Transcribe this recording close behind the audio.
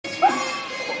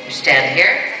You stand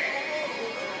here.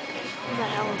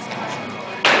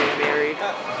 Married.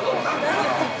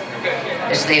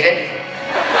 Just leave it.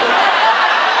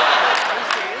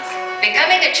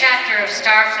 Becoming a chapter of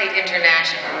Starfleet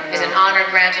International is an honor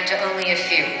granted to only a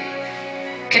few.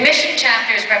 Commissioned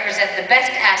chapters represent the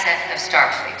best asset of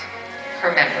Starfleet,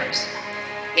 her members.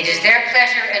 It is their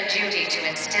pleasure and duty to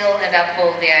instill and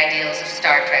uphold the ideals of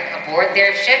Star Trek aboard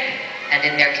their ship and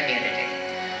in their community.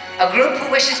 A group who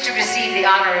wishes to receive the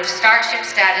honor of starship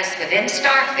status within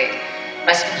Starfleet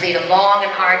must complete a long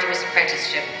and arduous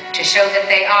apprenticeship to show that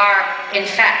they are, in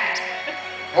fact,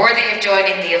 worthy of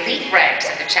joining the elite ranks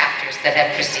of the chapters that have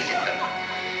preceded them.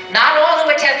 Not all who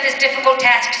attempt this difficult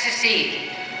task succeed.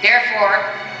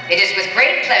 Therefore, it is with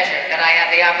great pleasure that I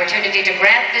have the opportunity to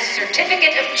grant this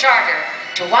certificate of charter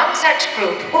to one such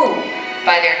group who,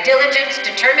 by their diligence,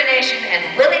 determination, and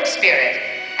willing spirit,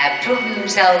 have proven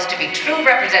themselves to be true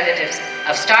representatives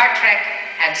of Star Trek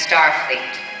and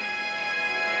Starfleet.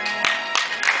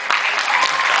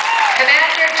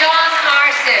 Commander John R.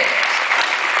 Sims,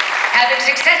 having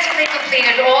successfully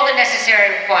completed all the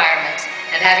necessary requirements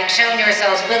and having shown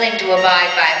yourselves willing to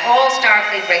abide by all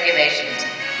Starfleet regulations,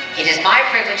 it is my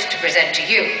privilege to present to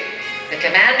you the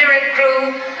commander and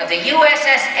crew of the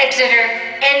USS Exeter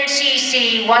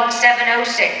NCC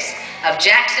 1706 of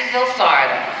Jacksonville,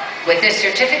 Florida, with this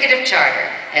certificate of charter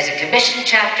as a commissioned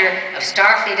chapter of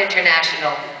Starfleet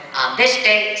International on this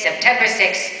date, September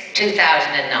 6,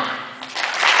 2009.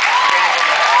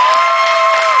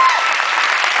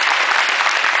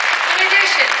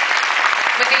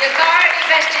 With the authority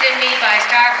vested in me by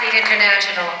Starfleet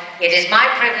International, it is my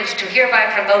privilege to hereby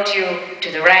promote you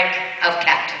to the rank of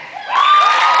captain.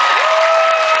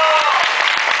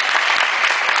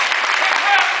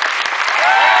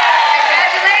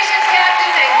 Congratulations,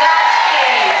 Captain, and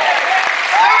Godspeed.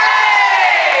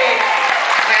 Hooray!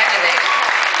 Congratulations.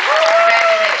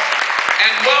 Congratulations.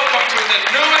 And welcome to the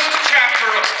newest chapter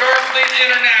of Starfleet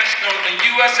International, the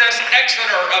USS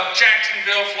Exeter of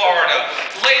Jacksonville, Florida.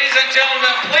 Ladies and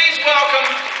gentlemen, please welcome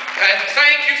and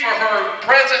thank you for her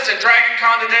presence at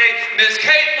DragonCon today, Ms.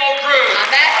 Kate Mulgrew. On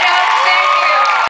that note,